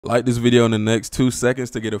Like this video in the next 2 seconds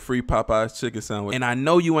to get a free Popeyes chicken sandwich. And I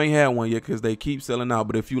know you ain't had one yet because they keep selling out,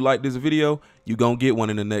 but if you like this video, you gonna get one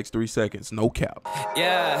in the next 3 seconds. No cap.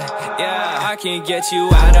 Yeah, I can't get you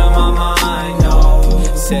out of my mind,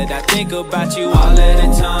 no. Said I think about you all of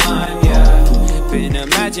the time, yeah. Been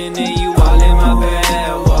imagining you all in my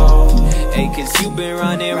bed, whoa. Hey, cause you been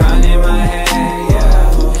running round in my head,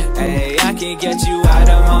 yeah. Hey, I can't get you out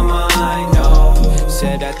of my mind, no.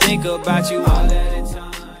 Said I think about you all of the time.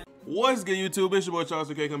 What's good, YouTube? It's your boy Charles.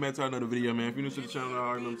 Okay, come back to another video, man. If you're new to the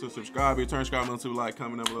channel, remember to subscribe. Turn subscribe on to like,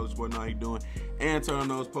 comment down below. This boy, how you doing? And turn on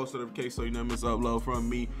those post notifications so you never miss an upload from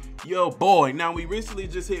me, yo boy. Now we recently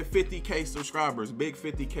just hit 50K subscribers, big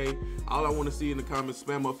 50K. All I want to see in the comments,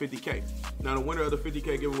 spam up 50K. Now the winner of the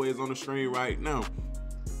 50K giveaway is on the screen right now.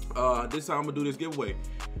 This time I'm gonna do this giveaway.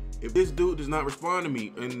 If this dude does not respond to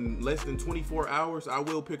me in less than 24 hours, I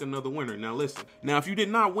will pick another winner. Now listen, now if you did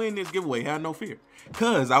not win this giveaway, have no fear,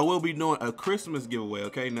 cause I will be doing a Christmas giveaway,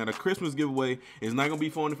 okay? Now the Christmas giveaway is not gonna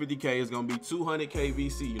be 450K, it's gonna be 200K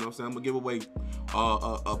VC, you know what I'm saying? I'm gonna give away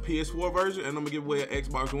a Ps4 version, and I'm gonna give away an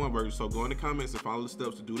Xbox One version. So go in the comments and follow the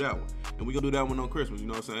steps to do that one. And we gonna do that one on Christmas, you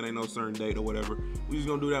know what I'm saying? It ain't no certain date or whatever. We just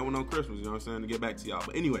gonna do that one on Christmas, you know what I'm saying? To get back to y'all.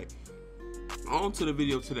 But anyway, on to the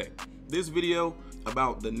video today. This video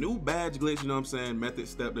about the new badge glitch, you know what I'm saying, method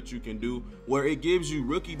step that you can do where it gives you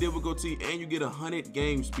rookie difficulty and you get 100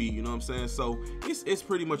 game speed, you know what I'm saying? So it's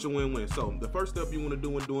pretty much a win-win. So the first step you want to do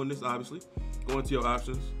when doing this, obviously, go into your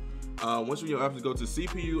options. Once you're in your options, go to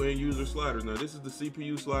CPU and user sliders. Now this is the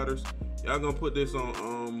CPU sliders. Y'all gonna put this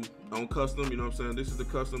on custom, you know what I'm saying? This is the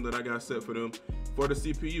custom that I got set for them for the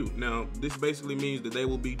CPU. Now this basically means that they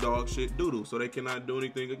will be dog shit doodle, so they cannot do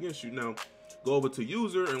anything against you. Now go over to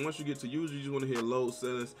user, and once you get to user, you just want to hit load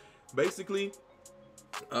settings. Basically,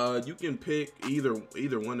 you can pick either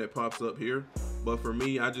one that pops up here, but for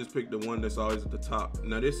me, I just picked the one that's always at the top.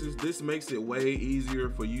 Now this makes it way easier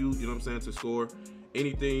for you, you know what I'm saying, to score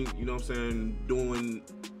anything, you know what I'm saying, doing.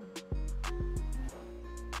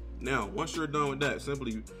 Now once you're done with that,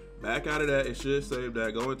 simply back out of that. It should save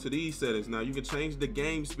that. Go into these settings. Now you can change the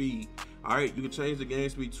game speed. All right, you can change the game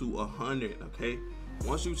speed to 100. Okay,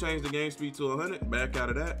 once you change the game speed to 100, back out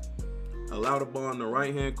of that. Allow the ball in the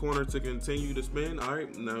right hand corner to continue to spin. All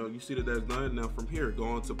right, now you see that that's done. Now from here, go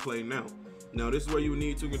on to play now. Now this is where you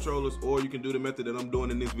need 2 controllers, or you can do the method that I'm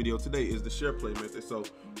doing in this video today, is the share play method. So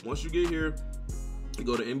once you get here, you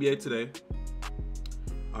go to NBA today.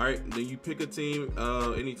 All right, then you pick a team,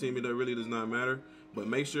 any team. It really does not matter, but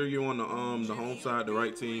make sure you're on the home side, the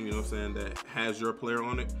right team, you know what I'm saying, that has your player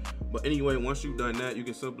on it. But anyway, once you've done that, you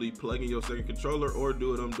can simply plug in your second controller or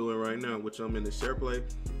do what I'm doing right now, which I'm in the share play.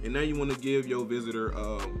 And now you want to give your visitor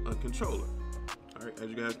a controller. All right, as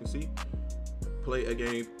you guys can see, play a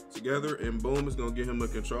game together, and boom, it's gonna give him a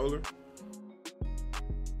controller.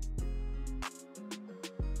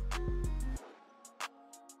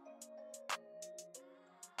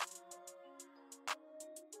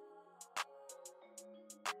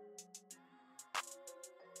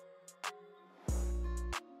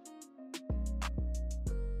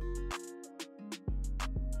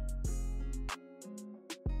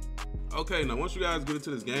 Okay, now once you guys get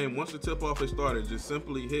into this game, once the tip off is started, just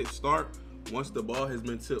simply hit start. Once the ball has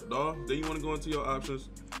been tipped off, then you want to go into your options,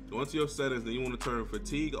 go into your settings, then you want to turn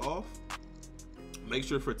fatigue off. Make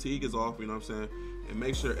sure fatigue is off, you know what I'm saying, and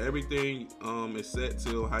make sure everything is set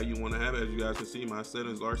to how you want to have it. As you guys can see, my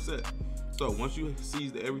settings are set. So once you see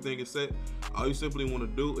that everything is set, all you simply want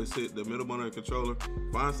to do is hit the middle button of the controller,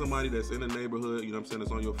 find somebody that's in the neighborhood, you know what I'm saying,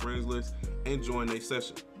 that's on your friends list, and join a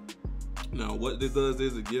session. Now what this does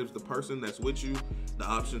is it gives the person that's with you the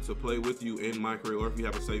option to play with you in MyCAREER, or if you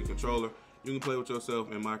have a saved controller, you can play with yourself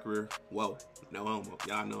in MyCAREER. Whoa, no homo.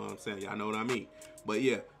 Y'all know what I'm saying. Y'all know what I mean. But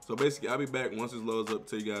yeah, so basically I'll be back once it loads up to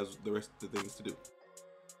tell you guys the rest of the things to do.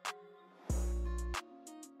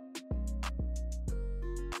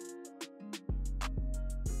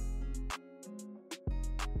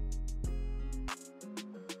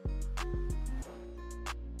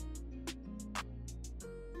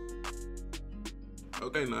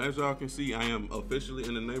 Okay, now as y'all can see, I am officially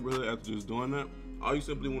in the neighborhood after just doing that. All you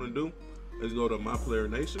simply want to do is go to My Player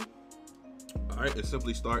Nation. All right, and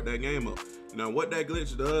simply start that game up. Now what that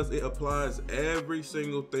glitch does, it applies every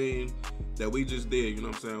single thing that we just did, you know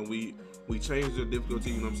what I'm saying? We changed the difficulty,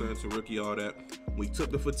 you know what I'm saying, to rookie, all that. We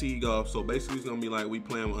took the fatigue off, so basically it's gonna be like we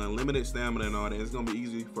playing with unlimited stamina and all that. It's gonna be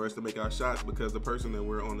easy for us to make our shots because the person that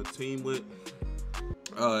we're on the team with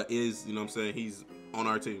is, you know what I'm saying, he's on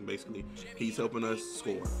our team. Basically he's helping us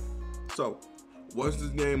score. So once this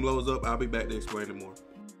game loads up, I'll be back to explain it more.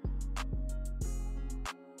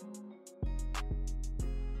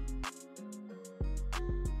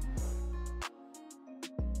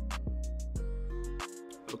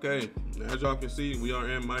 Okay, as y'all can see, we are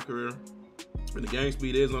in MYCAREER, and the game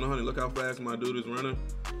speed is on 100. Look how fast my dude is running,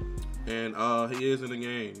 and he is in the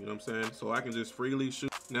game, you know what I'm saying? So I can just freely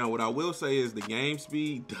shoot. Now, what I will say is the game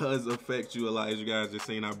speed does affect you a lot, as you guys just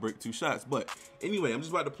seen I brick 2 shots. But anyway, I'm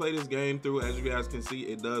just about to play this game through. As you guys can see,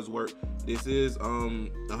 it does work. This is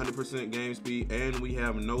 100% game speed, and we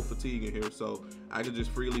have no fatigue in here, so I can just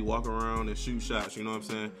freely walk around and shoot shots, you know what I'm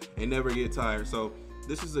saying, and never get tired. So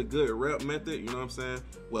this is a good rep method, you know what I'm saying?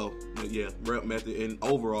 Well, yeah, rep method in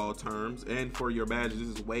overall terms. And for your badges, this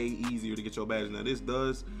is way easier to get your badges. Now, this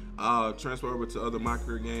does transfer over to other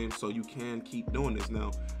MyCAREER games, so you can keep doing this.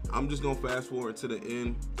 Now, I'm just gonna fast forward to the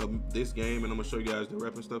end of this game, and I'm gonna show you guys the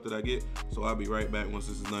rep and stuff that I get. So I'll be right back once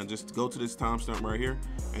this is done. Just go to this timestamp right here,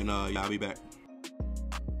 and yeah, I'll be back.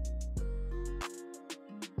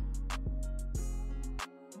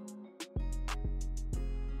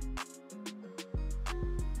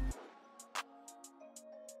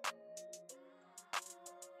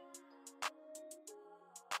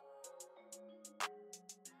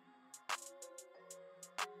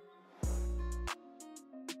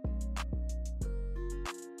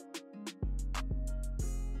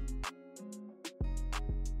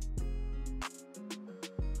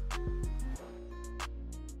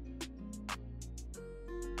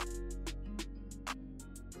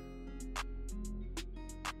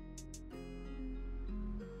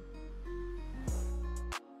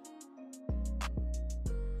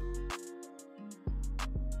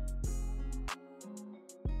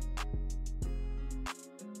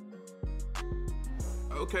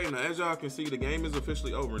 Okay, now as y'all can see, the game is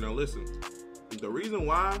officially over. Now listen, the reason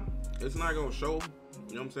why it's not gonna show,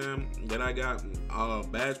 you know what I'm saying, that I got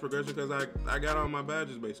badge progression, because I got all my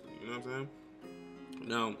badges basically, you know what I'm saying?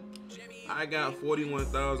 Now, I got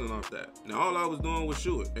 41,000 off that. Now all I was doing was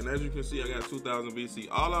shooting, and as you can see, I got 2,000 VC.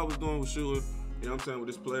 All I was doing was shooting, you know what I'm saying, with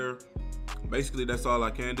this player. Basically, that's all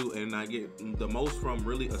I can do, and I get the most from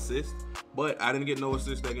really assists. But I didn't get no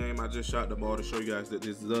assist that game. I just shot the ball to show you guys that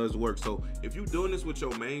this does work. So if you're doing this with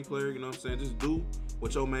your main player, you know what I'm saying, just do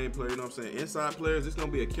with your main player, you know what I'm saying. Inside players, it's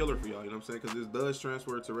gonna be a killer for y'all, you know what I'm saying, because this does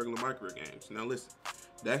transfer to regular MyCAREER games. Now listen,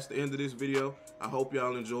 that's the end of this video. I hope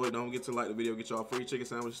y'all enjoyed. Don't forget to like the video, get y'all free chicken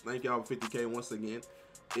sandwiches. Thank y'all for 50K once again.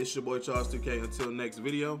 It's your boy Charles 2K. Until next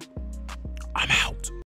video.